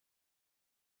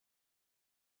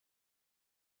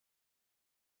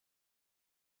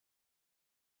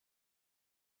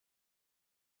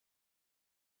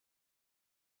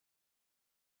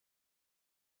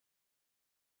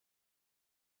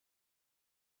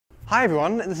Hi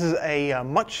everyone, this is a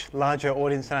much larger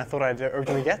audience than I thought I'd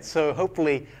originally get, so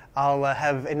hopefully I'll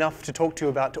have enough to talk to you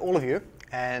about to all of you,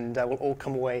 and we'll all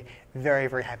come away very,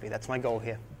 very happy. That's my goal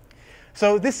here.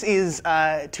 So this is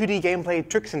 2D gameplay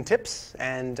tricks and tips,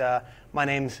 and my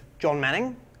name's Jon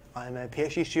Manning. I'm a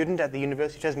PhD student at the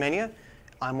University of Tasmania.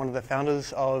 I'm one of the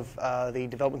founders of the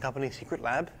development company Secret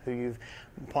Lab, who you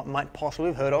might possibly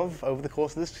have heard of over the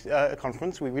course of this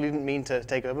conference. We really didn't mean to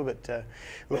take over, but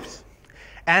whoops.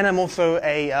 And I'm also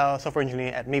a software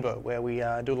engineer at Meebo, where we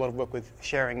do a lot of work with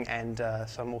sharing and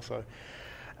some also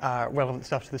relevant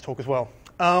stuff to this talk as well.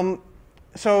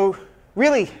 So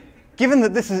really, given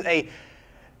that this is a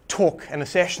talk and a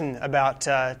session about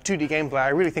 2D gameplay, I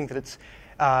really think that it's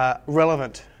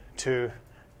relevant to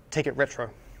take it retro.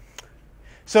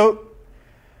 So,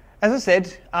 as I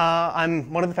said,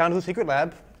 I'm one of the founders of Secret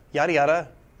Lab, yada yada,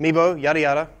 Meebo, yada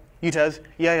yada, UTAS,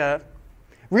 yada yada.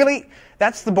 Really,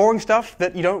 that's the boring stuff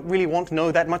that you don't really want to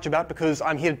know that much about, because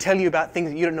I'm here to tell you about things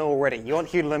that you don't know already. You aren't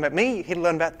here to learn about me, you're here to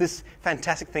learn about this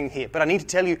fantastic thing here. But I need to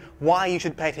tell you why you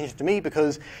should pay attention to me,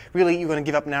 because really you're going to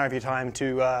give up an hour of your time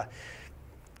to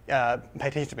pay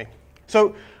attention to me.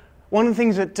 So one of the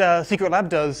things that Secret Lab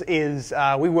does is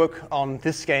we work on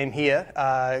this game here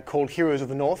called Heroes of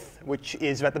the North, which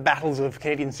is about the battles of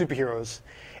Canadian superheroes.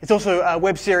 It's also a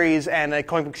web series and a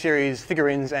comic book series,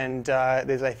 figurines, and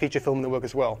there's a feature film in the work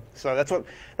as well. So that's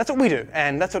what we do,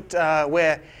 and that's what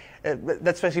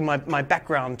that's basically my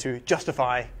background to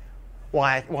justify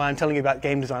why I'm telling you about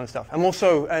game design and stuff. I'm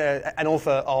also an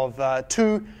author of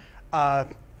two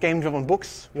game development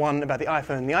books, one about the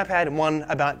iPhone and the iPad, and one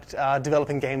about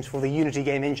developing games for the Unity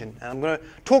game engine. And I'm going to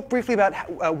talk briefly about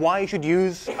why you should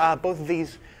use both of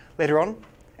these later on.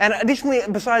 And additionally,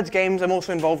 besides games, I'm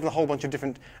also involved in a whole bunch of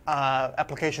different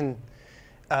application,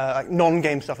 like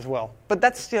non-game stuff as well. But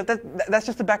that's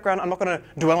just the background. I'm not going to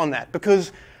dwell on that,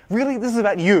 because really this is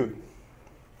about you.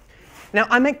 Now,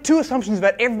 I make two assumptions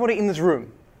about everybody in this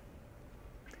room.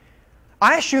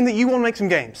 I assume that you want to make some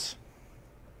games.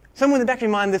 Somewhere in the back of your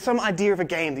mind, there's some idea of a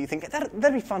game that you think,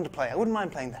 that'd be fun to play. I wouldn't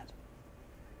mind playing that.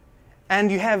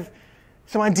 And you have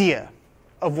some idea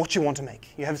of what you want to make.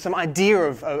 You have some idea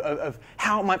of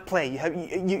how it might play.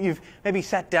 You've maybe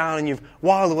sat down and you've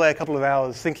whiled away a couple of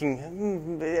hours thinking,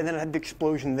 and then it had the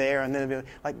explosion there, and then there'd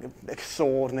be like a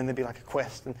sword, and then there'd be like a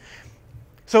quest. And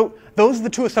so those are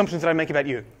the two assumptions that I make about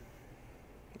you.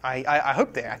 I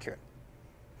hope they're accurate,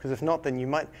 because if not, then you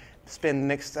might spend the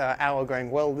next hour going,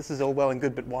 well, this is all well and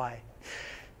good, but why?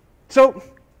 So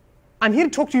I'm here to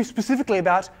talk to you specifically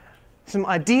about some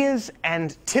ideas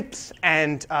and tips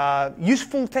and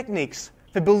useful techniques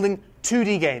for building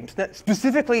 2D games,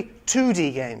 specifically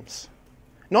 2D games.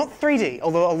 Not 3D,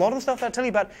 although a lot of the stuff that I'll tell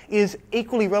you about is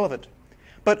equally relevant.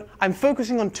 But I'm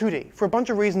focusing on 2D for a bunch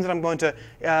of reasons that I'm going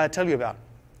to tell you about.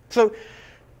 So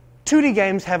 2D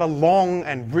games have a long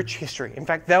and rich history. In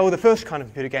fact, they were the first kind of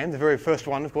computer game. The very first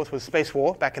one, of course, was Space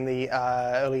War back in the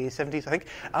early 70s, I think.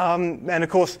 And of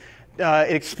course,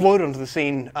 it exploded onto the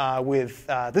scene with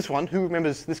this one. Who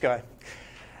remembers this guy?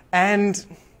 And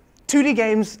 2D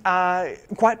games are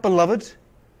quite beloved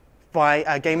by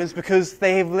gamers because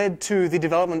they have led to the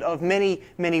development of many,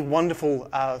 many wonderful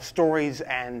stories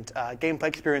and gameplay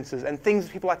experiences and things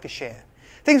that people like to share.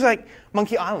 Things like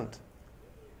Monkey Island.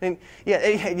 And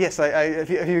yes, if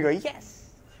you go, yes.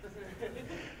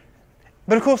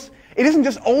 But of course, it isn't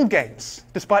just old games.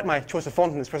 Despite my choice of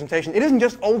font in this presentation, it isn't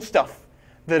just old stuff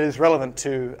that is relevant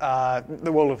to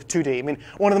the world of 2D. I mean,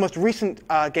 one of the most recent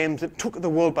games that took the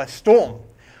world by storm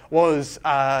was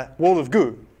World of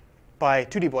Goo by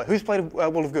 2D Boy. Who's played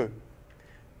World of Goo?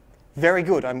 Very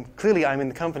good. Clearly I'm in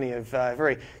the company of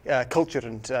very cultured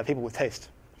and people with taste.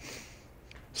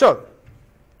 So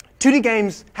 2D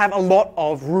games have a lot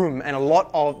of room and a lot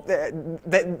of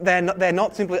they're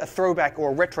not simply a throwback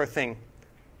or a retro thing.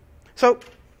 So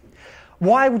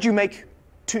why would you make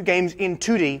games in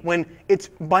 2D when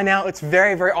by now it's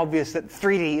very, very obvious that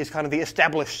 3D is kind of the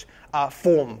established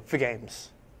form for games?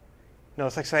 You know,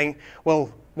 it's like saying,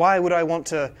 well, why would I want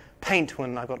to paint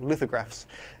when I've got lithographs?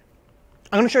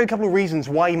 I'm going to show you a couple of reasons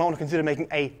why you might want to consider making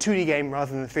a 2D game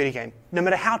rather than a 3D game. No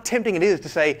matter how tempting it is to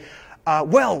say,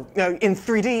 well, you know, in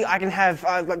 3D I can have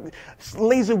like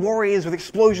laser warriors with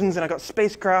explosions, and I've got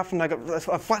spacecraft, and I've got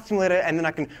a flight simulator, and then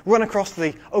I can run across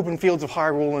the open fields of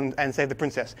Hyrule and save the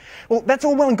princess. Well, that's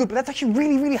all well and good, but that's actually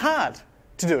really, really hard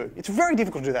to do. It's very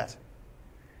difficult to do that.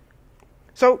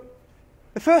 So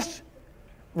the first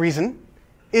reason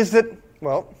is that,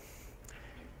 well,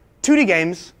 2D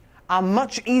games are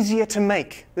much easier to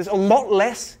make. There's a lot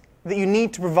less that you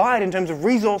need to provide in terms of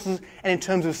resources and in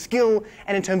terms of skill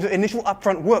and in terms of initial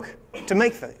upfront work to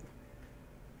make them.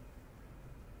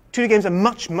 2D games are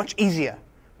much, much easier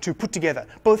to put together,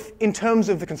 both in terms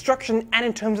of the construction and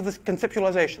in terms of the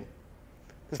conceptualization.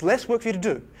 There's less work for you to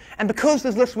do. And because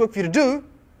there's less work for you to do,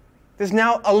 there's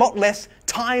now a lot less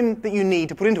time that you need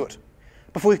to put into it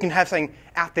before you can have something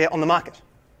out there on the market. So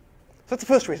that's the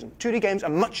first reason. 2D games are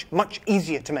much, much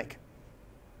easier to make.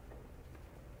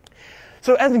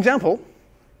 So as an example,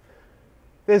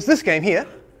 there's this game here,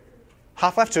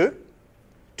 Half-Life 2.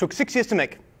 Took 6 years to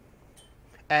make,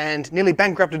 and nearly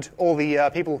bankrupted all the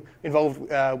people involved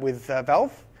with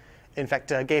Valve. In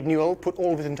fact, Gabe Newell put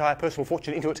all of his entire personal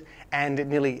fortune into it, and it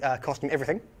nearly cost him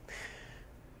everything.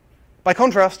 By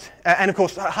contrast, and of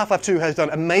course, Half-Life 2 has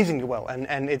done amazingly well,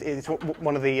 and it's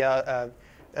one of the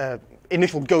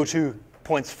initial go-to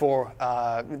points for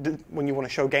when you want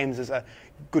to show games as a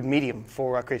good medium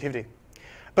for creativity.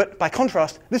 But by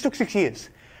contrast, this took 6 years.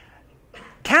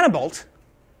 Counterbolt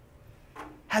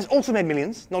has also made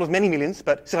millions, not as many millions,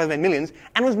 but still has made millions,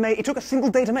 and it took a single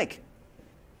day to make.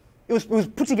 It was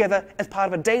put together as part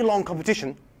of a day-long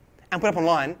competition and put up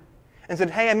online and said,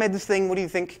 hey, I made this thing, what do you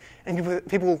think? And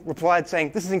people replied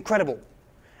saying, this is incredible.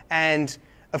 And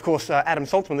of course, Adam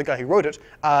Saltzman, the guy who wrote it,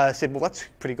 said, well, that's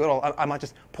pretty good. I might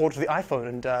just port it to the iPhone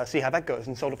and see how that goes,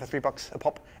 and sold it for $3 a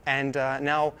pop, and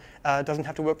now doesn't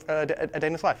have to work a day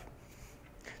in his life.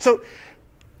 So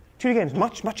 2D games,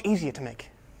 much, much easier to make.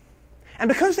 And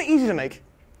because they're easy to make,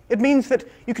 it means that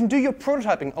you can do your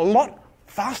prototyping a lot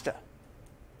faster.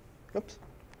 Oops.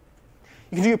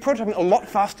 You can do your prototyping a lot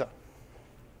faster.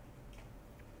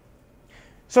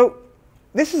 So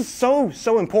this is so,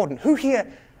 so important. Who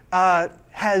here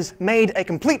has made a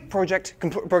complete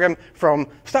program from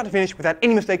start to finish without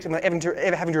any mistakes and without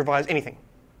ever having to revise anything?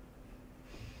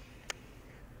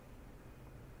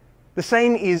 The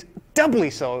same is doubly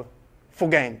so for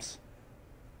games.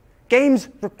 Games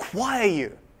require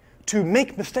you to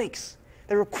make mistakes.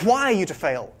 They require you to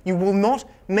fail. You will not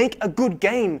make a good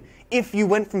game if you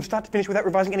went from start to finish without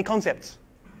revising any concepts.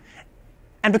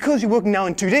 And because you're working now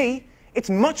in 2D, it's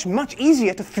much, much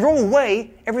easier to throw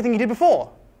away everything you did before.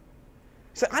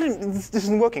 So this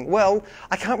isn't working. Well,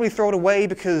 I can't really throw it away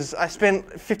because I spent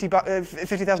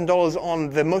 $50,000 on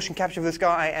the motion capture of this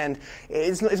guy, and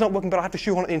it's not working, but I have to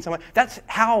shoehorn it in somewhere. That's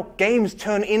how games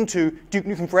turn into Duke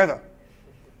Nukem Forever.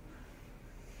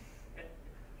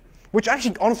 Which I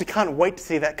actually honestly can't wait to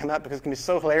see that come out, because it's going to be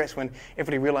so hilarious when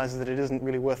everybody realizes that it isn't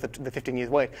really worth the 15 years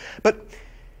wait. But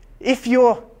if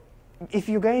your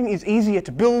game is easier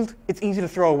to build, it's easier to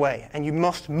throw away, and you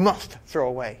must throw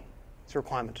away. It's a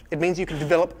requirement. It means you can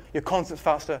develop your concepts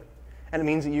faster, and it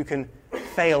means that you can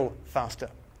fail faster.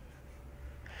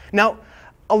 Now,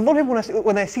 a lot of people,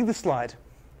 when they see this slide,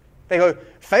 they go,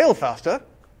 fail faster?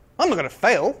 I'm not going to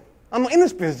fail. I'm not in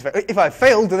this business. If I've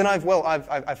failed, then I've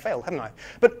failed, haven't I?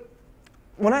 But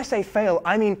when I say fail,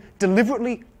 I mean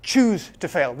deliberately choose to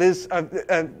fail. There's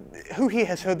who here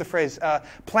has heard the phrase,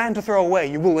 plan to throw away,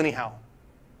 you will anyhow?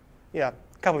 Yeah,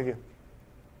 a couple of you.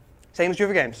 Same as true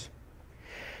for games.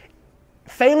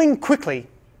 Failing quickly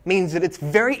means that it's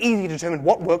very easy to determine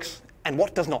what works and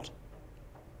what does not.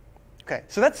 Okay,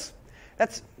 so that's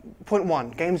point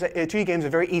one. 2D games are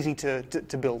very easy to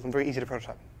build and very easy to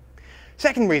prototype.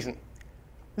 Second reason,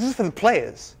 this is for the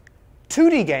players.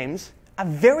 2D games are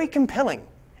very compelling,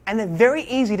 and they're very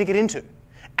easy to get into.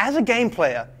 As a game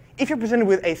player, if you're presented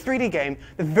with a 3D game,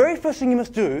 the very first thing you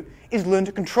must do is learn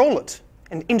to control it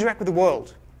and interact with the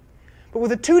world. But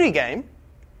with a 2D game,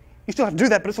 you still have to do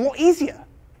that, but it's a lot easier.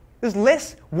 There's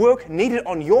less work needed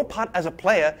on your part as a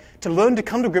player to learn to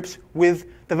come to grips with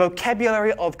the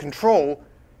vocabulary of control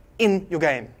in your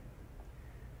game.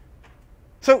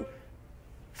 So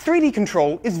 3D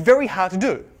control is very hard to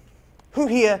do. Who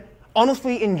here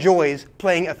honestly enjoys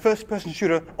playing a first-person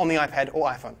shooter on the iPad or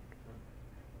iPhone?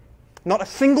 Not a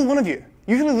single one of you.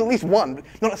 Usually there's at least one, but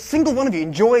not a single one of you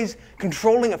enjoys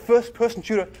controlling a first-person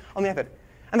shooter on the iPad.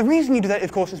 And the reason you do that,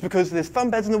 of course, is because there's thumb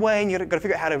pads in the way, and you've got to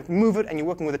figure out how to move it, and you're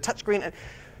working with a touchscreen.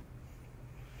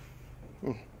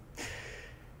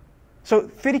 So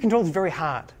 3D control is very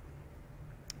hard.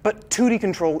 But 2D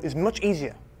control is much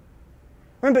easier.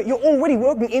 Remember, you're already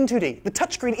working in 2D. The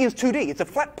touchscreen is 2D. It's a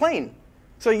flat plane.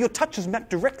 So your touch is mapped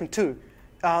directly to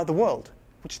the world,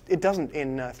 which it doesn't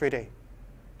in 3D.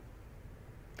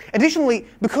 Additionally,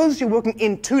 because you're working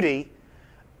in 2D,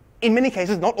 in many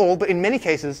cases, not all, but in many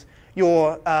cases,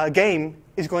 your game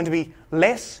is going to be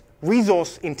less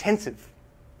resource intensive.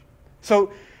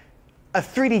 So a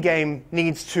 3D game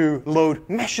needs to load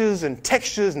meshes and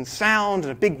textures and sound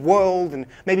and a big world, and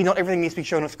maybe not everything needs to be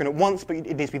shown on screen at once, but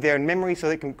it needs to be there in memory so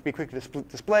that it can be quickly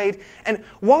displayed. And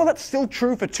while that's still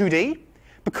true for 2D,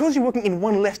 because you're working in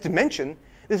one less dimension,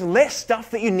 there's less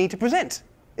stuff that you need to present.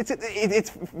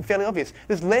 It's fairly obvious.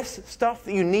 There's less stuff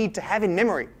that you need to have in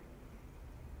memory.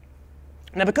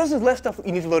 Now, because there's less stuff that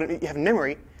you need to load you have in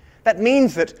memory, that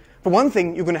means that, for one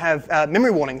thing, you're going to have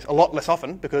memory warnings a lot less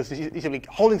often, because you're simply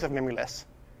holding stuff in memory less.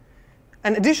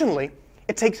 And additionally,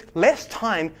 it takes less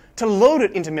time to load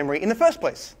it into memory in the first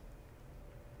place.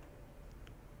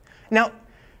 Now,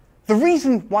 the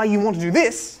reason why you want to do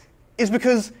this is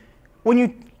because when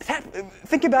you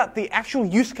think about the actual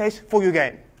use case for your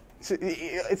game.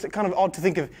 It's kind of odd to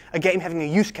think of a game having a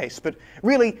use case, but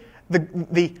really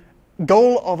the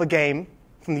goal of a game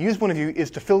from the user point of view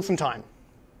is to fill some time.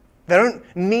 They don't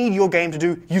need your game to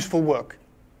do useful work,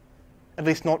 at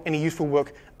least not any useful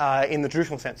work in the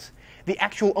traditional sense. The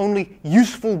actual only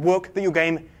useful work that your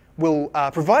game will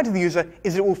provide to the user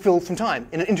is that it will fill some time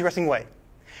in an interesting way.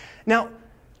 Now,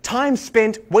 time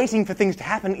spent waiting for things to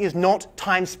happen is not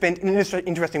time spent in an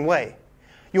interesting way.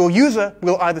 Your user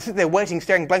will either sit there waiting,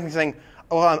 staring blankly, saying,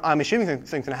 oh, I'm assuming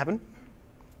something's going to happen,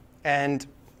 and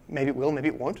maybe it will, maybe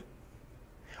it won't.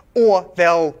 Or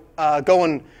they'll go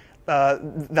and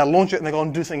they'll launch it and they'll go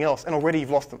and do something else, and already you've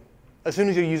lost them. As soon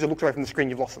as your user looks away from the screen,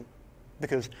 you've lost them,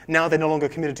 because now they're no longer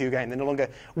committed to your game. They're no longer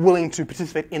willing to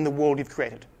participate in the world you've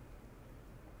created.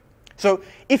 So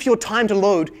if your time to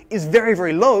load is very,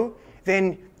 very low,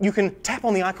 then you can tap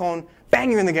on the icon,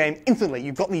 bang, you're in the game instantly.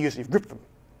 You've got the user, you've gripped them,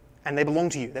 and they belong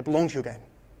to you. They belong to your game.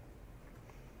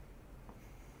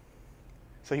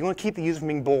 So you want to keep the user from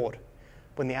being bored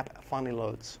when the app finally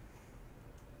loads.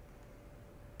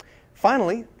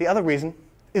 Finally, the other reason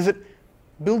is that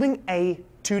building a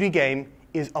 2D game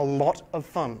is a lot of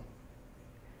fun.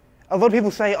 A lot of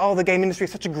people say, oh, the game industry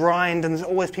is such a grind, and there's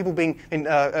always people being,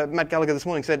 Matt Gallagher this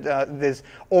morning said, there's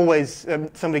always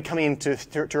somebody coming in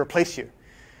to replace you.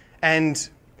 And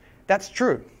that's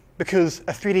true, because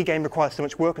a 3D game requires so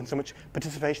much work and so much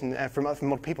participation from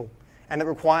other people. And it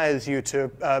requires you to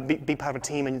be part of a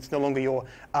team, and it's no longer your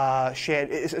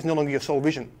it's no longer your sole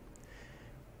vision.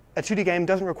 A 2D game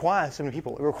doesn't require so many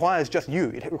people. It requires just you.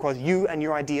 It requires you and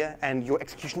your idea and your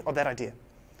execution of that idea,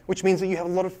 which means that you have a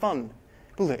lot of fun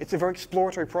building it. It's a very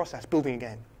exploratory process, building a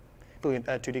game, building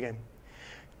a 2D game.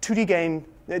 2D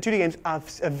games are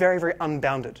very, very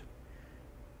unbounded.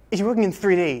 If you're working in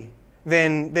 3D,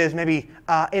 then there's maybe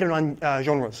 8 or 9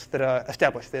 genres that are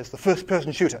established. There's the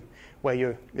first-person shooter,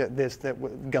 where there's the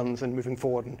guns and moving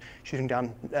forward and shooting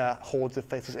down hordes of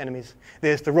faceless enemies.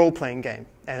 There's the role-playing game,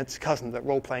 and its cousin, the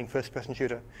role-playing first-person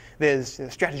shooter. There's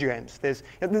strategy games. There's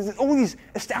all these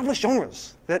established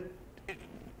genres that are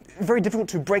very difficult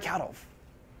to break out of.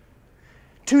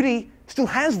 2D still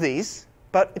has these,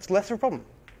 but it's less of a problem,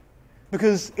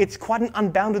 because it's quite an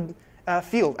unbounded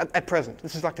field at present.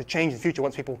 This is like to change in the future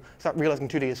once people start realizing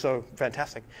 2D is so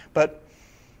fantastic. But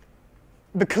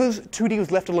because 2D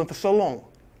was left alone for so long,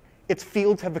 its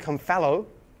fields have become fallow,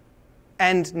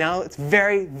 and now it's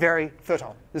very, very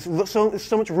fertile. There's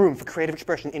so much room for creative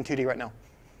expression in 2D right now.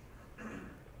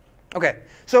 OK,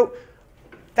 so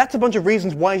that's a bunch of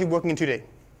reasons why you're working in 2D.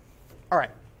 All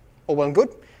right, all well and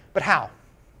good, but how?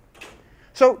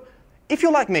 So if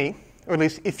you're like me, or at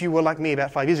least if you were like me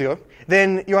about 5 years ago,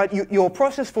 then your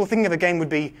process for thinking of a game would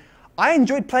be, I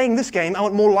enjoyed playing this game, I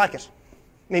want more like it.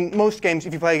 I mean, most games,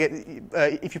 if you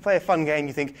play a fun game,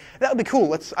 you think, that would be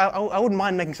cool. I wouldn't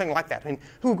mind making something like that. I mean,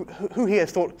 who here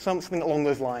has thought something along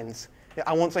those lines? Yeah,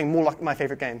 I want something more like my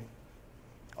favorite game.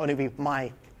 Or it would be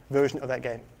my version of that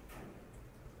game.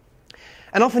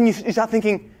 And often you start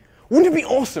thinking, wouldn't it be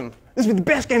awesome? This would be the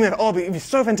best game ever. Oh, it would be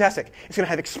so fantastic. It's going to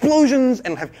have explosions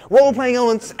and have role-playing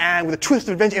elements and with a twist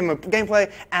of adventure in my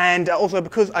gameplay. And also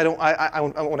because I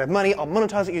want to have money, I'll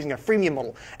monetize it using a freemium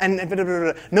model. And blah, blah,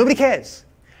 blah, blah. Nobody cares.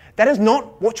 That is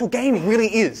not what your game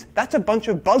really is. That's a bunch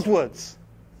of buzzwords.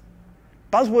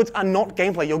 Buzzwords are not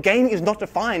gameplay. Your game is not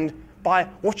defined by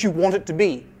what you want it to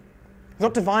be. It's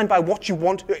not defined by what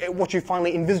you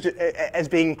finally envisage it as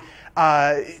being,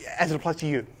 as it applies to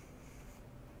you.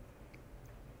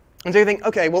 And so you think,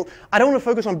 OK, well, I don't want to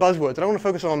focus on buzzwords. I don't want to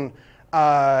focus on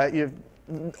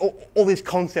all these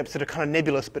concepts that are kind of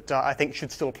nebulous, but I think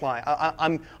should still apply.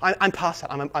 I'm past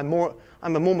that.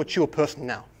 I'm a more mature person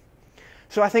now.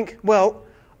 So I think, well,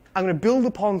 I'm going to build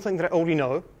upon something that I already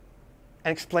know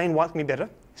and explain why it's going to be better.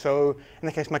 So in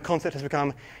that case, my concept has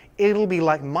become, it'll be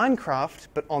like Minecraft,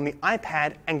 but on the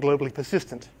iPad and globally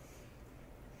persistent.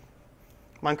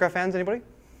 Minecraft fans, anybody?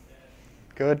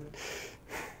 Good.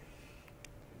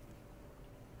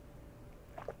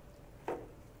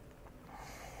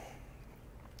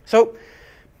 So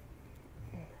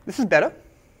this is better,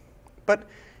 but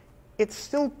it's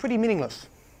still pretty meaningless.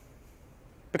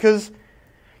 Because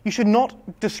you should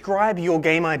not describe your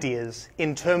game ideas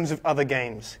in terms of other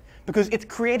games, because it's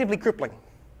creatively crippling.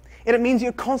 And it means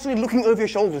you're constantly looking over your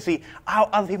shoulder to see how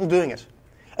other people are doing it.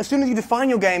 As soon as you define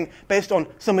your game based on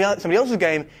somebody else's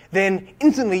game, then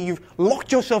instantly you've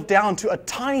locked yourself down to a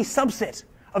tiny subset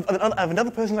of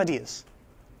another person's ideas.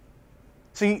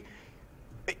 So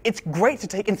it's great to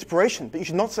take inspiration, but you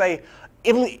should not say,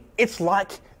 it's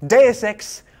like Deus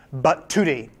Ex, but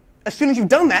 2D. As soon as you've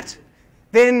done that,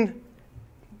 then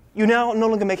you're now no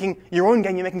longer making your own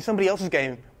game, you're making somebody else's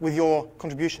game with your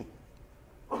contribution.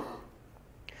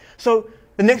 So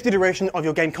the next iteration of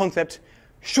your game concept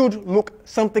should look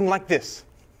something like this.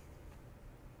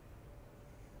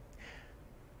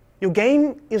 Your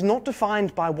game is not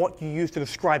defined by what you use to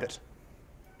describe it.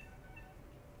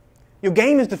 Your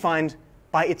game is defined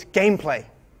by its gameplay.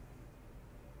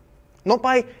 Not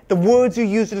by the words you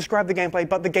use to describe the gameplay,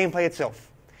 but the gameplay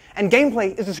itself. And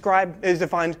gameplay is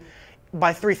defined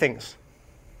by three things.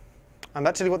 I'm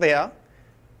about to tell you what they are,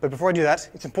 but before I do that,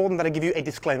 it's important that I give you a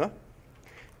disclaimer.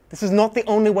 This is not the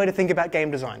only way to think about game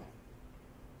design.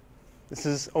 This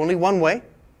is only one way,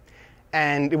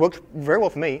 and it works very well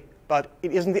for me, but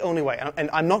it isn't the only way. And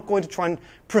I'm not going to try and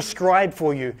prescribe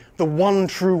for you the one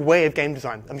true way of game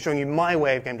design. I'm showing you my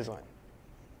way of game design.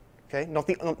 Okay?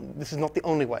 This is not the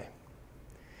only way.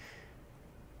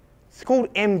 It's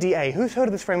called MDA. Who's heard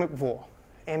of this framework before?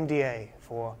 MDA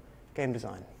for game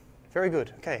design. Very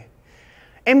good. Okay.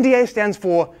 MDA stands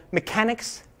for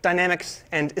mechanics, dynamics,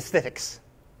 and aesthetics.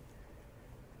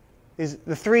 These are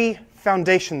the three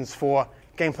foundations for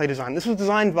gameplay design. This was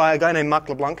designed by a guy named Marc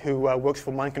LeBlanc, who works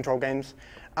for Mind Control Games.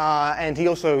 And he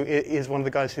also is one of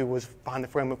the guys who was behind the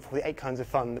framework for the 8 Kinds of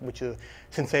Fun, which are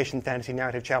Sensation, Fantasy,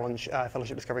 Narrative, Challenge,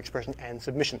 Fellowship, Discovery, Expression, and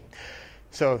Submission.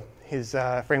 So his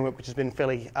framework, which has been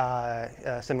fairly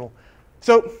seminal.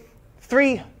 So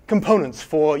 3 components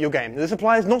for your game. This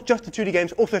applies not just to 2D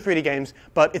games, also 3D games,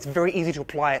 but it's very easy to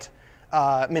apply it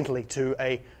mentally to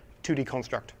a 2D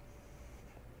construct.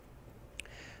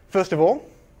 First of all,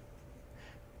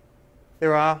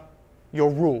 there are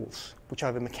your rules, which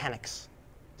are the mechanics.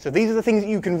 So these are the things that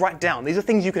you can write down. These are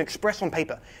things you can express on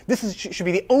paper. This should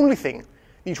be the only thing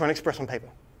that you try and express on paper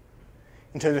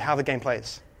in terms of how the game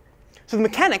plays. So the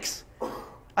mechanics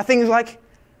are things like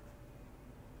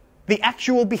the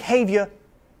actual behavior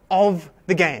of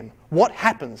the game. What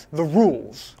happens? The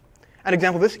rules. An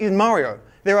example of this is Mario.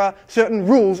 There are certain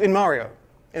rules in Mario,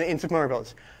 in Super Mario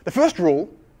Bros. The first rule,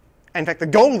 in fact, the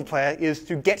goal of the player is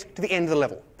to get to the end of the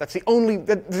level. That's the only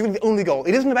goal.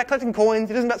 It isn't about collecting coins.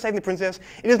 It isn't about saving the princess.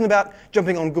 It isn't about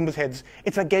jumping on Goomba's heads.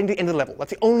 It's about getting to the end of the level.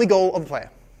 That's the only goal of the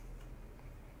player.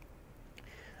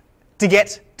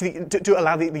 To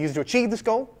allow the user to achieve this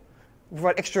goal, we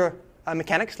provide extra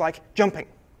mechanics like jumping.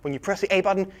 When you press the A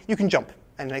button, you can jump,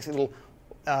 and it makes a little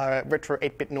retro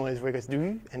 8-bit noise where it goes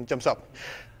doo and jumps up.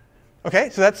 Okay,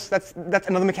 so that's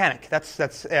another mechanic. That's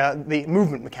the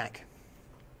movement mechanic.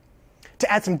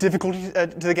 To add some difficulty to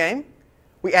the game,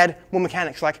 we add more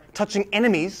mechanics, like touching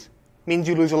enemies means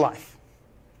you lose a life.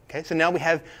 Okay, so now we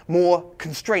have more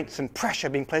constraints and pressure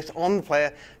being placed on the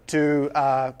player to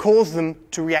cause them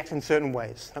to react in certain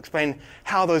ways. I'll explain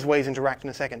how those ways interact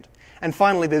in a second. And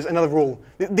finally, there's another rule.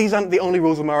 These aren't the only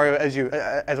rules of Mario,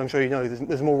 as I'm sure you know.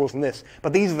 There's more rules than this.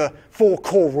 But these are the 4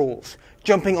 core rules.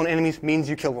 Jumping on enemies means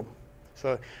you kill them.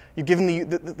 So you've given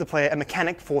the player a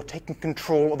mechanic for taking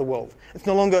control of the world. It's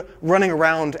no longer running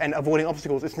around and avoiding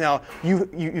obstacles. It's now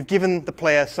you've given the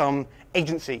player some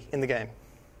agency in the game.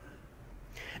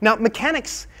 Now,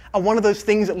 mechanics are one of those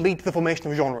things that lead to the formation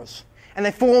of genres. And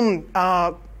they form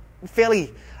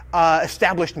fairly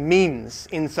established memes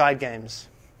inside games.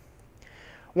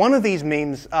 One of these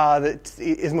memes that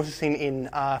is mostly seen in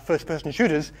first-person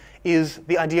shooters is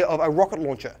the idea of a rocket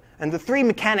launcher. And the 3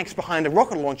 mechanics behind a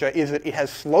rocket launcher is that it has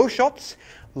slow shots,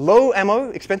 low ammo,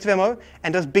 expensive ammo,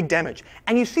 and does big damage.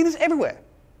 And you see this everywhere.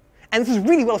 And this is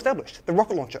really well established, the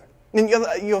rocket launcher. And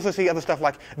you also see other stuff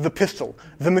like the pistol,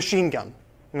 the machine gun,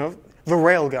 the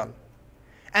rail gun.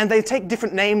 And they take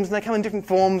different names, and they come in different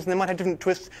forms, and they might have different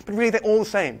twists, but really they're all the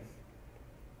same.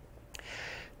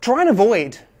 Try and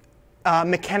avoid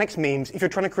mechanics memes if you're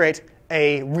trying to create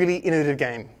a really innovative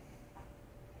game.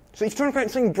 So if you're trying to create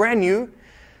something brand new,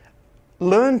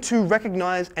 learn to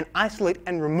recognize and isolate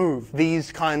and remove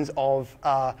these kinds of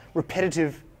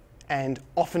repetitive and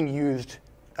often used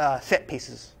set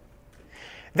pieces.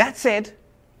 That said,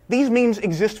 these memes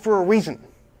exist for a reason.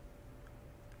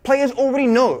 Players already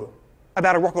know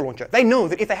about a rocket launcher. They know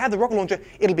that if they have the rocket launcher,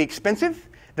 it'll be expensive,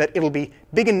 that it'll be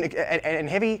big and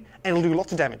heavy, and it'll do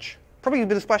lots of damage. Probably a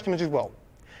bit of splash damage as well.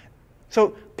 So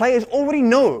players already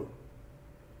know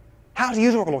how to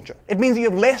use a rocket launcher. It means that you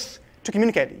have less to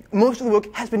communicate. Most of the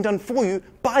work has been done for you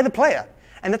by the player,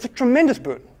 and that's a tremendous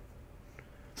boon.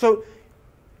 So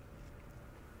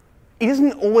it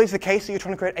isn't always the case that you're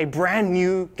trying to create a brand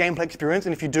new gameplay experience,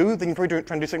 and if you do, then you're probably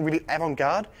trying to do something really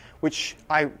avant-garde, which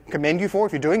I commend you for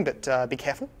if you're doing, but be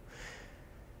careful.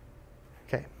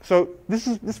 Okay, so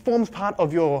this forms part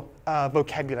of your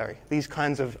vocabulary, these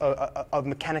kinds of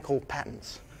mechanical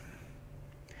patterns.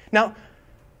 Now,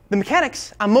 the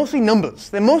mechanics are mostly numbers.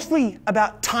 They're mostly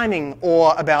about timing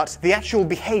or about the actual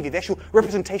behavior, the actual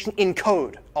representation in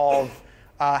code of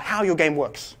how your game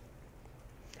works.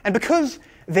 And because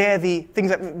they're the things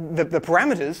that the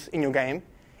parameters in your game,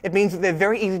 it means that they're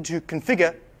very easy to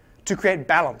configure to create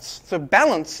balance. So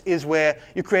balance is where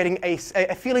you're creating a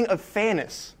feeling of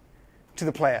fairness to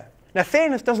the player. Now,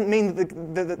 fairness doesn't mean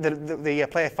that the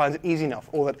player finds it easy enough,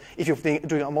 or that if you're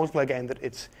doing a multiplayer game that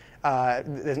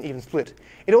there's an even split.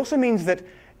 It also means that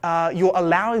you're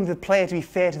allowing the player to be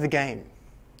fair to the game.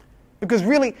 Because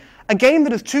really, a game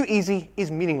that is too easy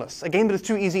is meaningless. A game that is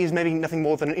too easy is maybe nothing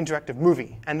more than an interactive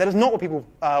movie. And that is not what people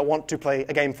want to play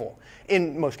a game for,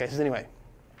 in most cases anyway.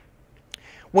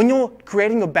 When you're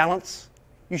creating a balance,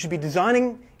 you should be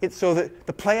designing it so that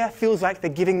the player feels like they're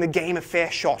giving the game a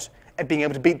fair shot at being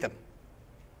able to beat them.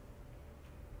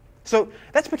 So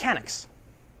that's mechanics.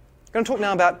 I'm going to talk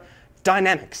now about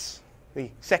dynamics, the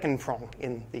second prong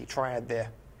in the triad there.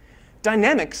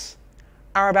 Dynamics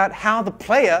are about how the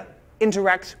player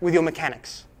interacts with your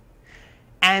mechanics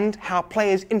and how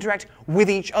players interact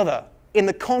with each other in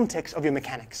the context of your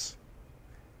mechanics.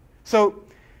 So,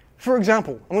 for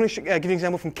example, I'm going to give you an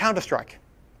example from Counter-Strike.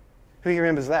 Who here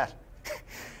remembers that?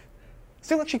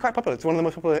 Still actually quite popular. It's one of the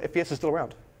most popular FPSs still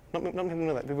around. Not many people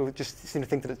know that. People just seem to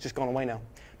think that it's just gone away now.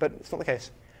 But it's not the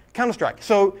case. Counter-Strike.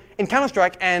 So in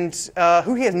Counter-Strike, and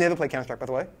who here has never played Counter-Strike, by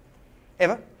the way?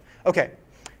 Ever? OK.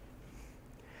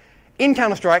 In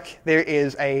Counter-Strike, there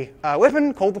is a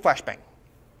weapon called the flashbang.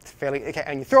 It's fairly, okay,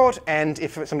 and you throw it, and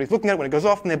if somebody's looking at it when it goes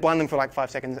off, then they blind them for like 5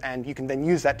 seconds, and you can then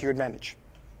use that to your advantage.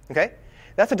 Okay?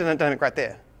 That's a dynamic right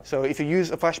there. So if you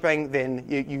use a flashbang, then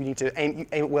you need to aim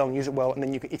it well and use it well, and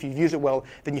then if you use it well,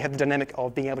 then you have the dynamic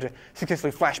of being able to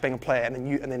successfully flashbang a player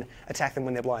and then attack them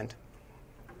when they're blind.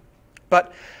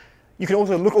 But you can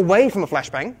also look away from a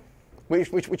flashbang,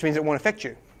 which means it won't affect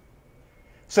you.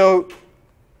 So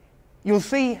you'll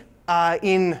see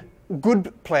in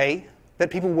good play that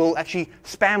people will actually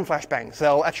spam flashbangs.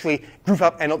 They'll actually group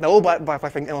up and they'll all buy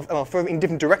flashbangs and they'll throw them in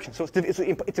different directions. So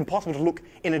it's impossible to look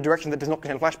in a direction that does not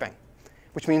contain a flashbang,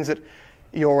 which means that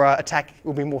your attack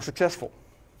will be more successful.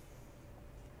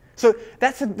 So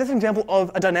that's an example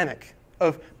of a dynamic,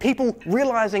 of people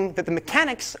realizing that the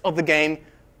mechanics of the game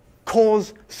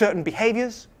cause certain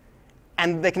behaviors,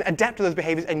 and they can adapt to those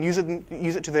behaviors and use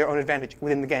it to their own advantage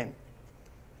within the game.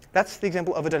 That's the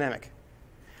example of a dynamic.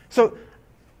 So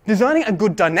designing a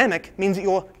good dynamic means that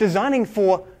you're designing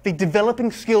for the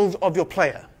developing skills of your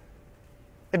player.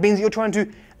 It means that you're trying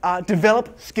to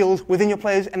develop skills within your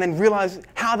players and then realize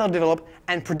how they'll develop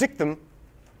and predict them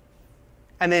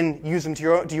and then use them to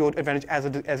your advantage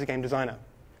as a game designer.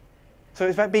 So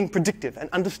it's about being predictive and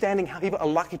understanding how people are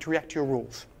likely to react to your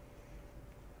rules.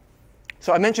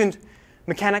 So I mentioned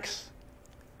mechanics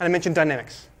and I mentioned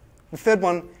dynamics. The third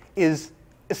one is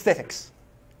aesthetics,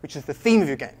 which is the theme of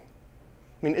your game.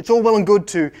 I mean, it's all well and good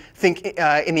to think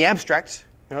in the abstract.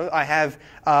 You know, I have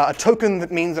a token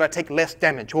that means that I take less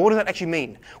damage. Well, what does that actually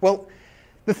mean? Well,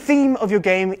 the theme of your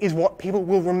game is what people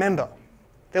will remember.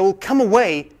 They will come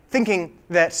away thinking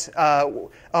that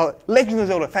Legend of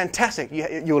Zelda, fantastic.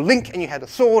 You were Link and you had a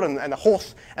sword and a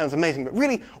horse and it was amazing. But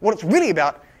really, what it's really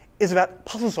about is about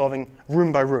puzzle solving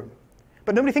room by room.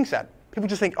 But nobody thinks that. People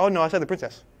just think, oh no, I saved the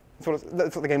princess.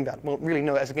 That's what the game's about. Well, really,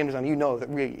 no, as a game designer, you know that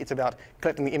really it's about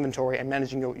collecting the inventory and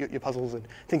managing your puzzles and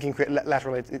thinking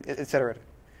laterally, etc.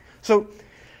 So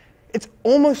it's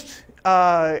almost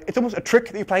a trick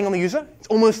that you're playing on the user. It's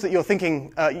almost that you're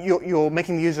thinking, you're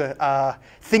making the user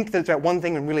think that it's about one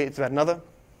thing and really it's about another.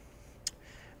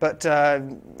 But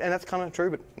and that's kind of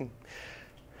true. But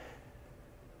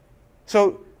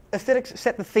so aesthetics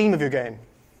set the theme of your game.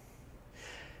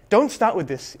 Don't start with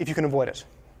this if you can avoid it,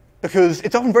 because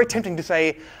it's often very tempting to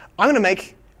say, I'm going to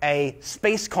make a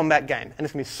space combat game, and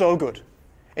it's going to be so good.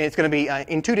 And it's going to be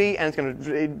in 2D, and it's going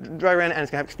to drive around, and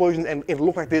it's going to have explosions, and it'll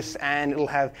look like this, and it'll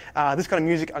have this kind of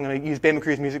music. I'm going to use Bear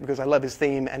McCreary's music because I love his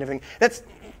theme and everything. That's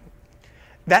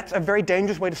a very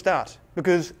dangerous way to start,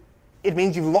 because it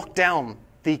means you've locked down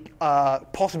the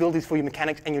possibilities for your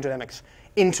mechanics and your dynamics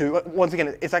into, once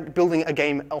again, it's like building a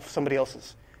game off somebody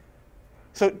else's.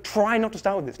 So try not to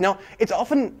start with this. Now, it's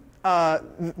often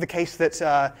the case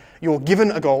that you're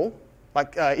given a goal,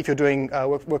 Like if you're doing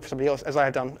work for somebody else, as I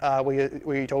have done,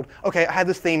 where you're told, okay, I have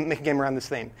this theme, make a game around this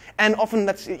theme. And often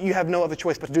you have no other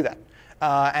choice but to do that.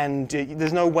 And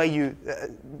there's no way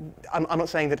I'm not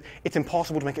saying that it's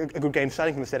impossible to make a good game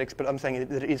starting from aesthetics, but I'm saying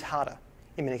that it is harder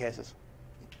in many cases.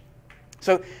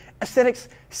 So aesthetics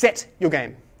set your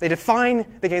game. They define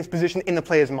the game's position in the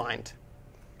player's mind.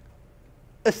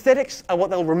 Aesthetics are what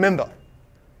they'll remember,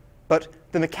 but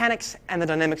the mechanics and the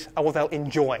dynamics are what they'll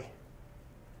enjoy.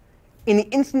 In the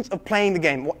instance of playing the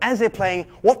game, or as they're playing,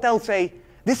 what they'll say,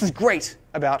 this is great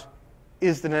about,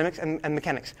 is the dynamics and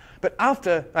mechanics. But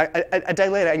after, a day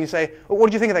later, and you say, well, what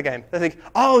did you think of that game? They think,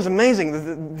 oh, it was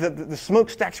amazing. The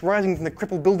smokestacks rising from the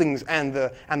crippled buildings and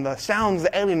the sounds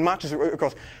the alien marches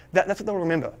across. That's what they'll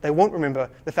remember. They won't remember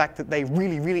the fact that they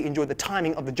really, really enjoyed the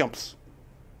timing of the jumps.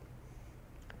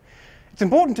 It's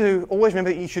important to always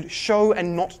remember that you should show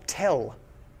and not tell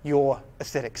your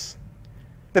aesthetics.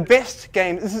 The best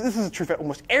games, this is true for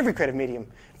almost every creative medium,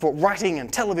 for writing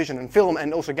and television and film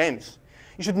and also games.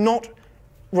 You should not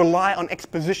rely on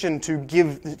exposition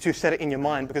to set it in your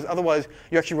mind, because otherwise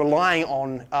you're actually relying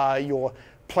on your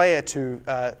player to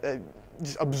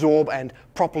just absorb and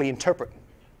properly interpret.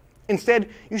 Instead,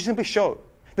 you should simply show.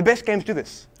 The best games do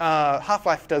this.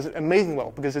 Half-Life does it amazingly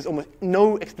well, because there's almost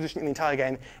no exposition in the entire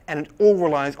game, and it all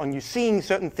relies on you seeing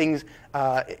certain things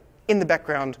in the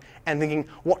background and thinking,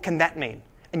 what can that mean?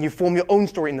 And you form your own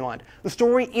story in the mind. The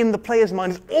story in the player's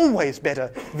mind is always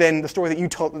better than the story that you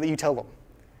tell them,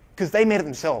 because they made it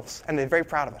themselves, and they're very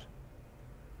proud of it.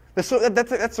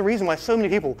 That's the reason why so many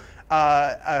people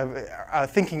are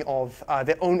thinking of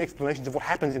their own explanations of what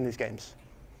happens in these games.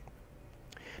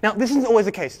 Now, this isn't always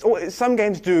the case. Some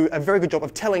games do a very good job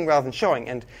of telling rather than showing,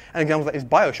 and an example of that is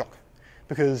BioShock,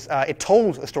 because it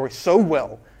told a story so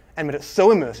well and made it so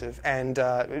immersive, and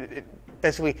it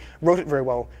basically wrote it very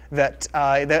well that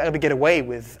they were able to get away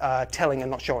with telling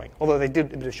and not showing, although they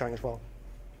did a bit of showing as well.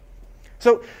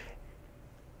 So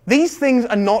these things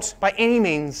are not by any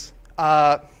means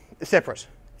separate.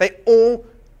 They all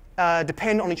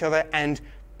depend on each other and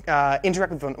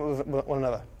interact with one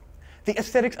another. The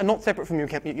aesthetics are not separate from your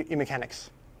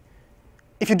mechanics.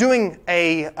 If you're doing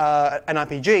an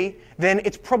RPG, then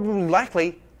it's probably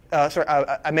likely,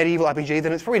 a medieval RPG,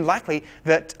 then it's probably likely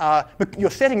that your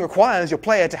setting requires your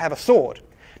player to have a sword.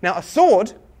 Now, a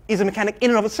sword is a mechanic in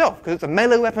and of itself, because it's a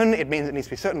melee weapon. It means it needs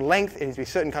to be a certain length. It needs to be a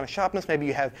certain kind of sharpness. Maybe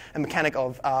you have a mechanic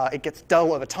of it gets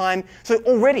dull over time. So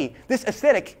already, this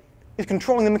aesthetic is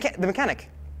controlling the mechanic.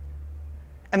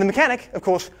 And the mechanic, of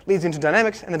course, leads into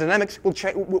dynamics, and the dynamics will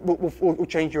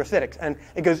change your aesthetics. And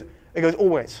it goes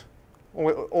always,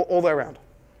 all the way around.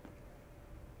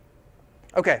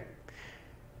 Okay.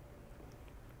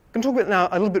 I'm going to talk now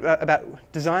a little bit about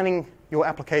designing your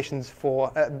applications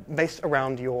for based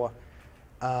around your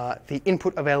the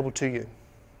input available to you.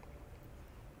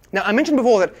 Now, I mentioned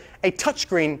before that a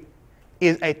touchscreen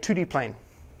is a 2D plane.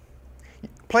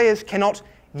 Players cannot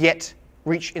yet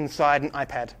reach inside an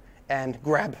iPad and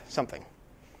grab something.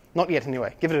 Not yet,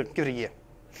 anyway. Give it a year.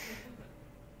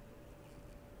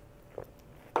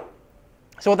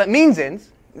 So what that means then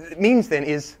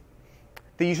is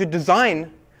that you should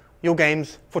design your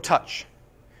games for touch.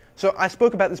 So I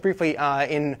spoke about this briefly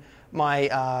in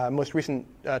my most recent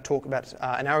talk about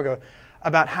an hour ago,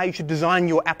 about how you should design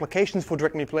your applications for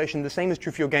direct manipulation. The same is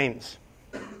true for your games.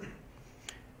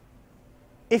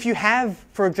 If you have,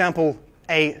 for example,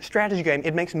 a strategy game,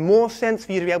 it makes more sense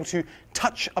for you to be able to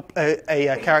touch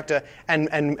a character and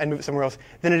move it somewhere else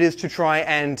than it is to try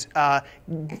and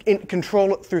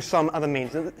control it through some other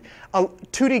means.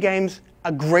 2D games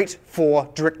are great for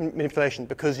direct manipulation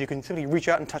because you can simply reach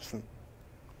out and touch them.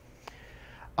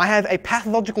 I have a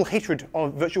pathological hatred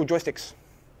of virtual joysticks.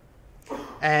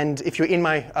 And if you're in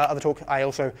my other talk, I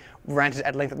also ranted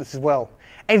at length at this as well.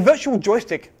 A virtual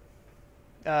joystick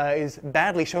is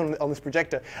badly shown on this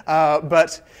projector,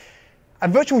 but a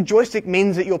virtual joystick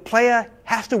means that your player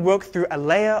has to work through a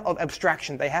layer of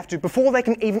abstraction. They have to, before they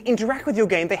can even interact with your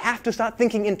game, they have to start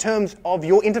thinking in terms of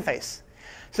your interface.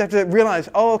 So they have to realize,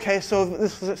 oh, okay, so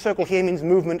this circle here means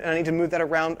movement, and I need to move that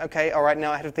around. Okay, all right,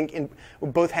 now I have to think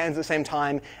with both hands at the same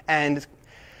time. And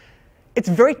it's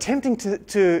very tempting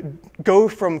to go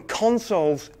from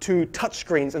consoles to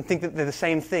touchscreens and think that they're the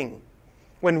same thing,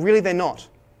 when really they're not.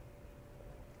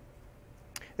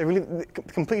 They're really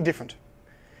completely different.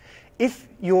 If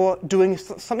you're doing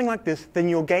something like this, then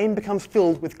your game becomes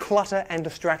filled with clutter and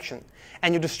distraction,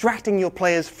 and you're distracting your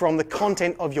players from the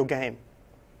content of your game.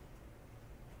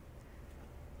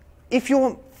 If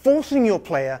you're forcing your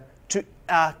player to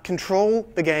control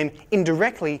the game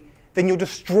indirectly, then you're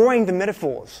destroying the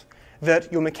metaphors that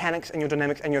your mechanics and your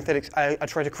dynamics and your aesthetics are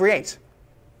trying to create.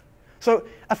 So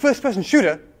a first-person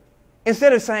shooter,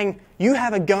 instead of saying you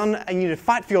have a gun and you need to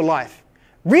fight for your life,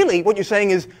 really what you're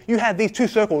saying is you have these two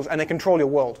circles and they control your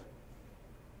world.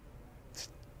 It's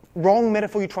wrong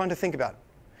metaphor you're trying to think about.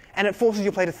 And it forces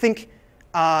your player to think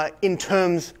in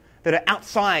terms that are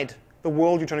outside the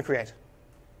world you're trying to create.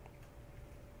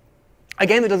 A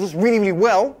game that does this really, really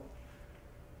well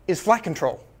is Flight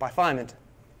Control by Firemint.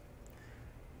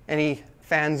 Any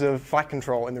fans of Flight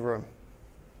Control in the room?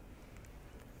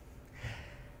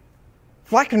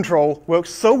 Flight Control works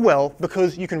so well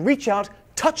because you can reach out,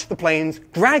 touch the planes,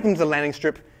 drag them to the landing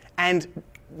strip, and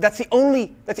that's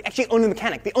actually only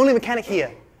mechanic. The only mechanic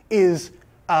here is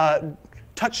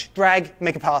touch, drag,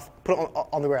 make a path, put it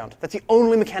on the ground. That's the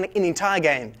only mechanic in the entire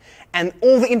game. And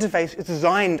all the interface is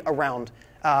designed around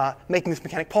making this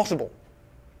mechanic possible.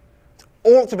 It's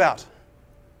all it's about.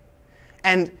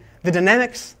 And the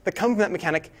dynamics that come from that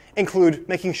mechanic include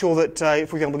making sure that,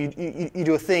 for example, you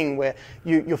do a thing where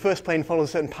your first plane follows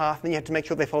a certain path, and then you have to make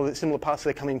sure they follow similar paths so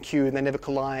they come in queue and they never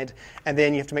collide. And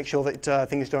then you have to make sure that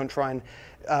things don't try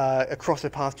and cross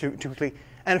their path too quickly.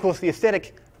 And of course, the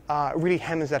aesthetic really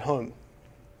hammers that home.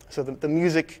 So the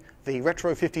music, the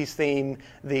retro 50s theme,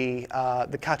 the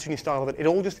cartoony style of it, it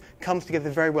all just comes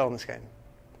together very well in this game.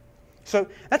 So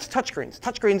that's touchscreens.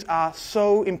 Touchscreens are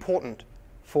so important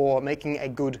for making a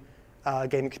good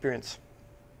game experience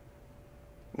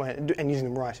and using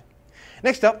them right.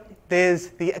 Next up, there's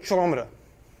the accelerometer.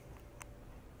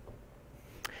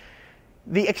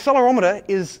 The accelerometer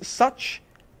is such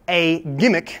a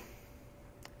gimmick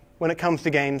when it comes to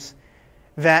games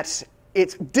that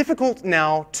it's difficult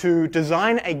now to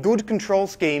design a good control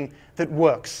scheme that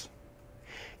works.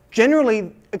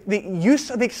 Generally, the use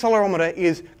of the accelerometer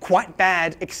is quite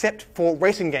bad except for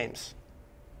racing games.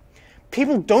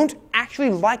 People don't actually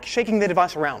like shaking their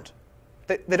device around.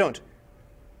 They don't.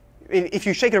 If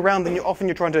you shake it around, then often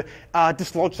you're trying to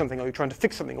dislodge something, or you're trying to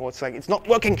fix something, or it's like, it's not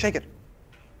working, shake it.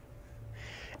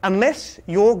 Unless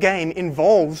your game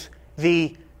involves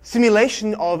the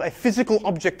simulation of a physical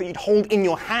object that you'd hold in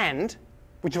your hand,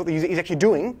 which is what the user is actually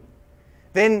doing,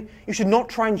 then you should not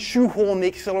try and shoehorn the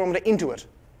accelerometer into it.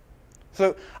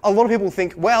 So a lot of people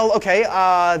think, well, okay,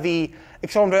 the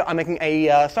accelerometer, I'm making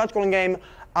a side-scrolling game,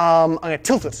 I'm going to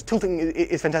tilt it. Tilting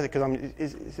is fantastic because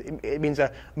it means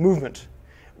a movement.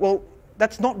 Well,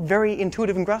 that's not very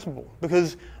intuitive and graspable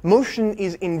because motion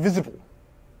is invisible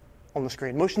on the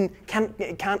screen. Motion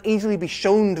can't easily be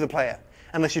shown to the player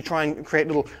unless you try and create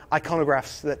little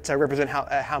iconographs that represent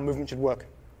how movement should work.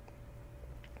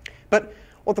 But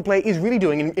what the player is really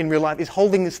doing in real life is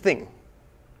holding this thing,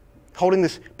 holding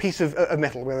this piece of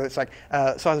metal, whether it's like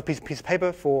size of a piece of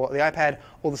paper for the iPad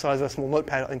or the size of a small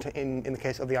notepad in the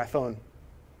case of the iPhone.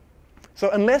 So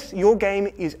unless your game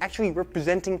is actually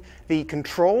representing the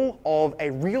control of a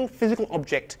real physical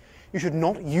object, you should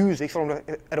not use the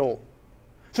accelerometer at all.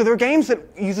 So there are games that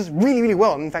use this really, really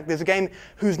well. In fact, there's a game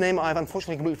whose name I've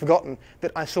unfortunately completely forgotten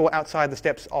that I saw outside the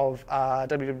steps of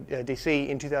WWDC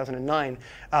in 2009.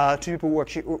 Two people who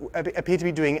appeared to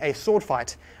be doing a sword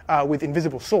fight with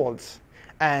invisible swords.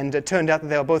 And it turned out that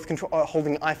they were both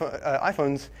holding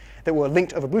iPhones that were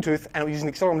linked over Bluetooth and were using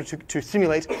the accelerometer to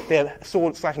simulate their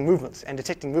sword slashing movements and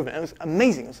detecting movement. And it was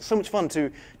amazing. It was so much fun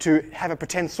to have a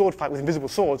pretend sword fight with invisible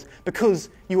swords because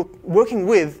you were working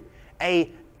with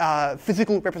a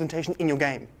physical representation in your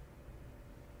game.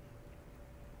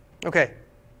 Okay.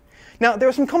 Now, there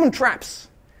are some common traps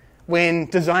when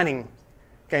designing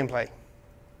gameplay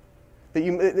that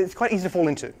it's quite easy to fall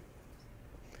into.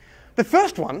 The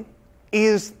first one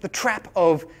is the trap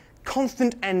of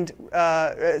constant and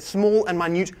small and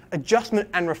minute adjustment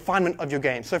and refinement of your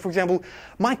game. So, for example,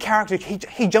 my character,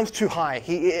 he jumps too high.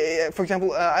 For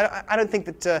example, I don't think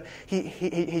that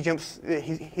he jumps.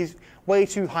 He's way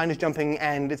too high in his jumping,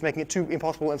 and it's making it too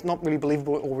impossible. And it's not really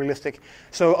believable or realistic.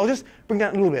 So I'll just bring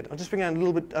down a little bit. I'll just bring down a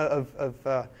little bit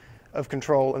of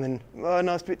control, and then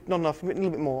no, it's not enough. A little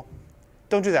bit more.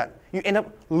 Don't do that. You end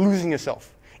up losing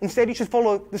yourself. Instead, you should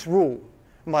follow this rule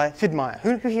by Sid Meier.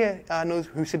 Who here knows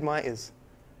who Sid Meier is?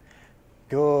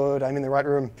 Good, I'm in the right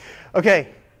room. Okay,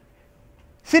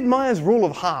 Sid Meier's rule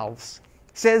of halves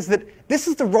says that this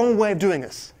is the wrong way of doing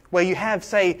this, where you have,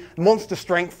 say, monster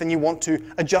strength and you want to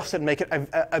adjust it and make it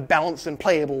a balanced and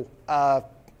playable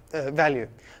value.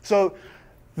 So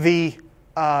the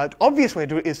obvious way to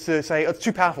do it is to say, oh, it's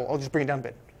too powerful, I'll just bring it down a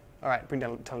bit. All right, bring it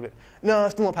down a tiny bit. No,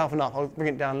 it's still not powerful enough, I'll bring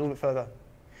it down a little bit further.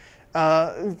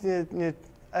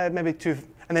 Maybe two,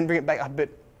 and then bring it back up a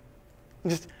bit.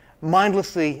 Just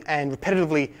mindlessly and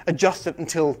repetitively adjust it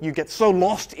until you get so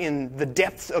lost in the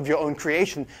depths of your own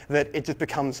creation that it just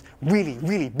becomes really,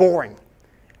 really boring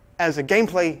as a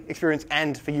gameplay experience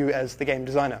and for you as the game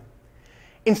designer.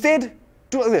 Instead,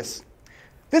 do it like this.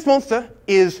 This monster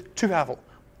is too powerful.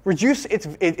 Reduce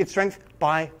its strength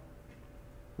by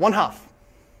 1/2.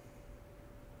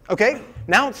 Okay,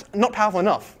 now it's not powerful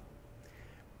enough.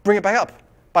 Bring it back up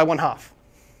by 1/2.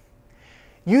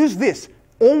 Use this.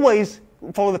 Always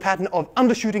follow the pattern of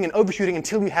undershooting and overshooting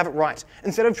until you have it right,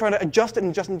 instead of trying to adjust it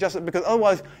and adjust and adjust it, because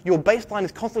otherwise your baseline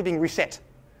is constantly being reset.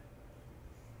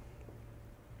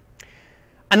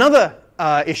 Another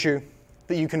issue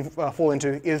that you can fall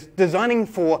into is designing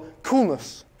for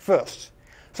coolness first.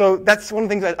 So that's one of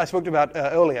the things I spoke about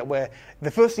earlier, where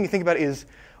the first thing you think about is,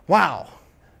 wow,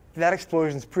 that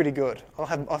explosion's pretty good. I'll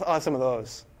have some of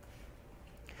those.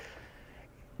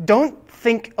 Don't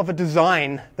think of a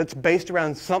design that's based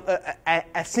around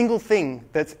a single thing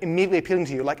that's immediately appealing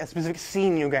to you, like a specific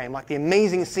scene in your game, like the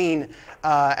amazing scene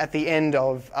at the end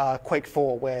of Quake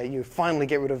 4, where you finally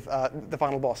get rid of the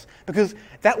final boss. Because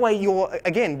that way you're,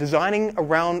 again, designing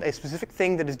around a specific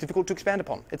thing that is difficult to expand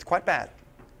upon. It's quite bad.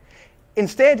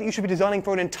 Instead, you should be designing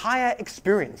for an entire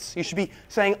experience. You should be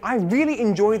saying, I really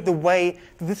enjoyed the way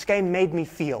that this game made me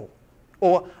feel.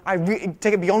 Or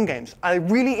take it beyond games. I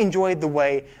really enjoyed the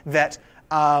way that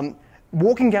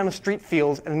walking down the street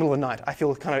feels in the middle of the night. I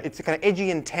feel it's kind of edgy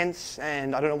and tense,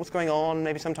 and I don't know what's going on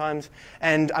maybe sometimes,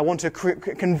 and I want to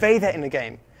convey that in the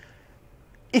game.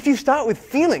 If you start with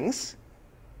feelings,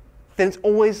 then it's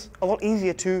always a lot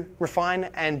easier to refine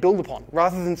and build upon,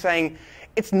 rather than saying,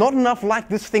 it's not enough like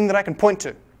this thing that I can point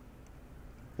to.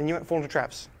 Then you won't fall into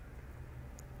traps.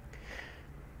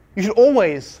 You should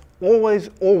always,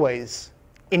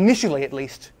 initially at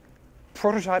least,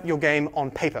 prototype your game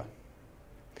on paper.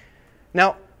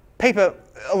 Now, paper,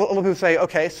 a lot of people say,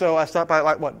 okay, so I start by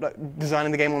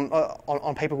designing the game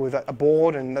on paper with a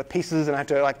board and the pieces, and I have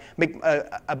to make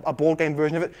a board game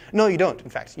version of it. No, you don't. In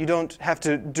fact, you don't have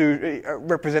to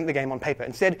represent the game on paper.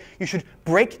 Instead, you should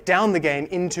break down the game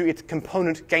into its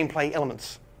component gameplay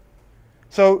elements.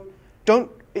 So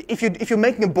if you're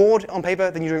making a board on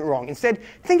paper, then you're doing it wrong. Instead,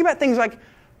 think about things like,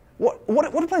 what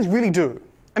do players really do?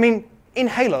 I mean, in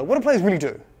Halo, what do players really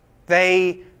do?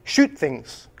 They shoot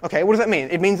things. Okay, what does that mean?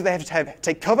 It means that they have to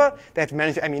take cover, they have to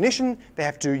manage their ammunition, they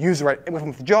have to use the right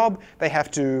weapon for the job, they have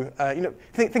to,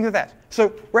 things like that.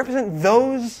 So represent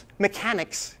those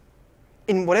mechanics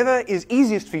in whatever is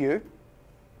easiest for you,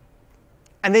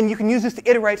 and then you can use this to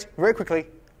iterate very quickly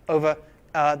over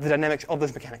the dynamics of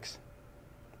those mechanics.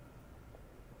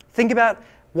 Think about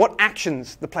what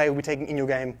actions the player will be taking in your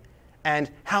game,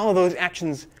 and how those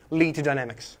actions lead to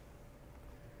dynamics.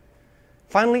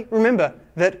 Finally, remember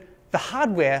that the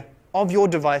hardware of your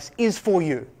device is for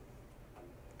you.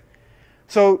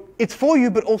 So it's for you,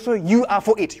 but also you are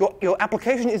for it. Your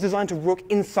application is designed to work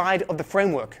inside of the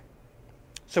framework.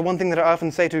 So one thing that I often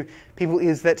say to people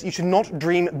is that you should not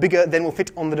dream bigger than will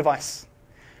fit on the device.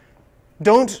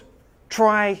 Don't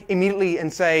try immediately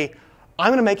and say, I'm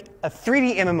going to make a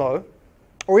 3D MMO,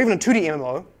 or even a 2D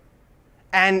MMO,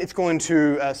 and it's going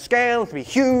to scale, it's going to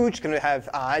be huge, it's going to have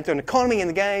its own economy in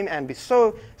the game, and be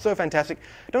so fantastic.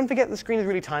 Don't forget the screen is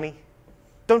really tiny.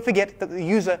 Don't forget that the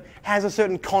user has a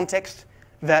certain context,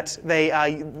 that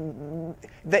the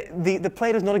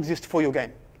player does not exist for your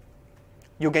game.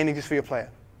 Your game exists for your player.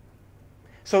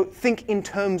 So think in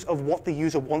terms of what the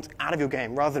user wants out of your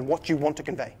game, rather than what you want to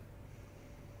convey.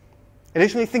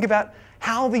 Additionally, think about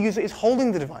how the user is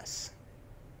holding the device.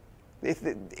 If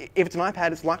it's an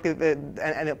iPad, it's likely that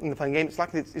and in the playing game, it's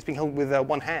likely that it's being held with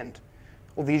one hand,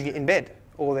 or they're using it in bed,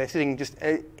 or they're sitting just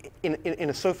in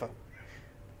a sofa.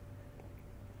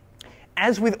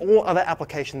 As with all other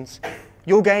applications,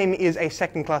 your game is a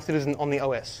second-class citizen on the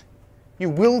OS. You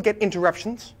will get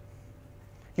interruptions.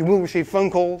 You will receive phone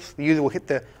calls. The user will hit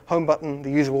the home button. The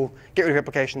user will get rid of your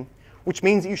application, which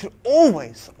means that you should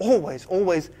always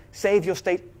save your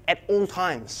state at all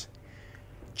times.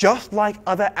 Just like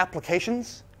other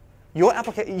applications, your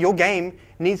game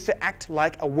needs to act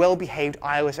like a well-behaved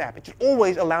iOS app. It should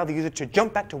always allow the user to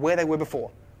jump back to where they were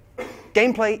before.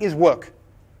 Gameplay is work.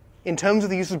 In terms of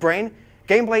the user's brain,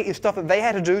 gameplay is stuff that they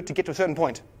had to do to get to a certain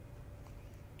point.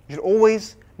 You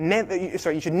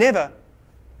should never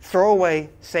throw away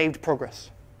saved progress.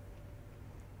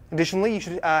 Additionally, you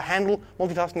should handle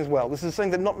multitasking as well. This is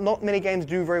something that not many games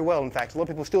do very well, in fact. A lot of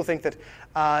people still think that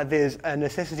there's a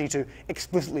necessity to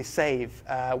explicitly save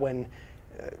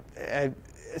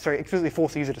explicitly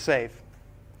force the user to save.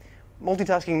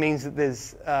 Multitasking means that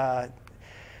there's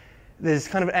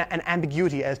kind of an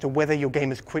ambiguity as to whether your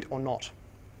game is quit or not.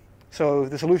 So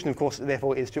the solution, of course,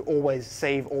 therefore, is to always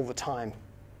save all the time.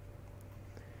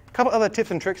 A couple other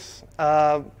tips and tricks.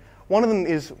 One of them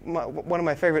is one of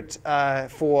my favorite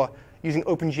for using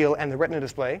OpenGL and the Retina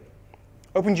display.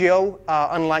 OpenGL,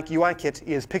 unlike UIKit,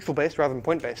 is pixel-based rather than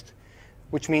point-based,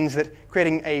 which means that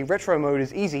creating a retro mode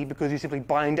is easy because you simply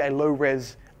bind a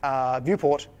low-res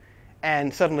viewport,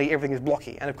 and suddenly everything is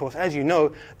blocky. And of course, as you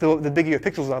know, the bigger your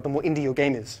pixels are, the more indie your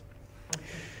game is.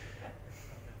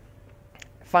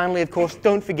 Finally, of course,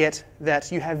 don't forget that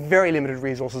you have very limited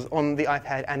resources on the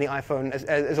iPad and the iPhone,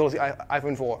 as well as the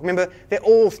iPhone 4. Remember, they're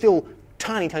all still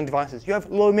tiny, tiny devices. You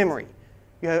have low memory.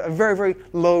 You have a very, very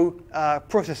low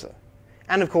processor.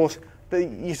 And of course,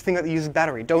 you think that the user's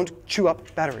battery. Don't chew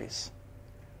up batteries.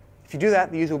 If you do that,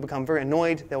 the user will become very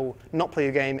annoyed. They will not play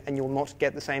your game, and you will not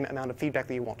get the same amount of feedback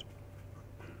that you want.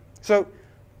 So,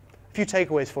 a few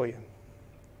takeaways for you.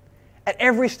 At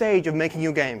every stage of making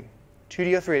your game,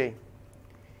 2D or 3D,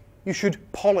 you should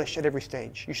polish at every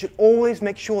stage. You should always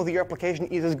make sure that your application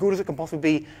is as good as it can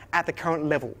possibly be at the current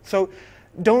level. So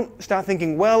don't start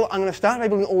thinking, well, I'm going to start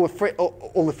enabling all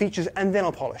the features, and then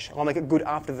I'll polish. I'll make it good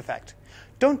after the fact.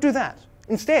 Don't do that.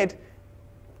 Instead,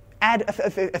 add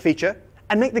a feature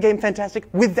and make the game fantastic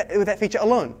with that feature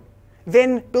alone.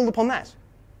 Then build upon that.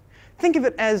 Think of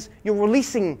it as you're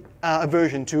releasing a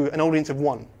version to an audience of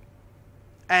 1.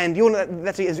 And you want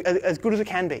that to be as good as it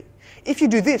can be. If you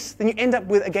do this, then you end up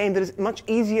with a game that is much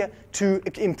easier to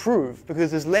improve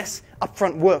because there's less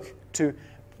upfront work to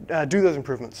do those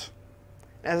improvements.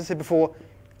 As I said before,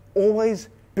 always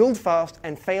build fast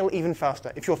and fail even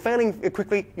faster. If you're failing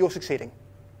quickly, you're succeeding.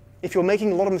 If you're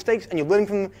making a lot of mistakes and you're learning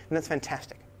from them, then that's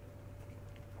fantastic.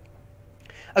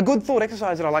 A good thought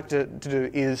exercise that I like to do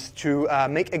is to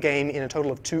make a game in a total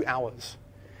of 2 hours.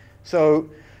 So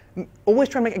always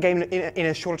try and make a game in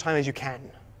as short a time as you can,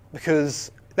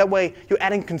 because that way you're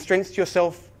adding constraints to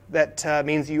yourself. That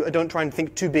means you don't try and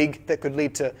think too big that could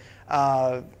lead to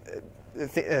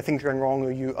things going wrong,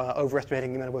 or you are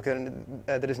overestimating the amount of work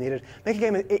that is needed. Make a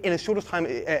game in as short a time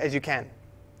as you can.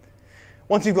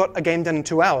 Once you've got a game done in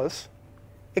 2 hours,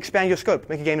 expand your scope.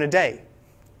 Make a game in a day.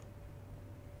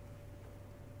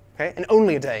 Okay? And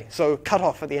only a day, so cut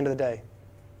off at the end of the day.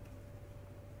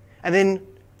 And then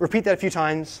repeat that a few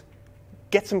times,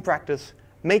 get some practice,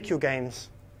 make your games,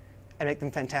 and make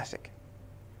them fantastic.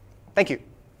 Thank you.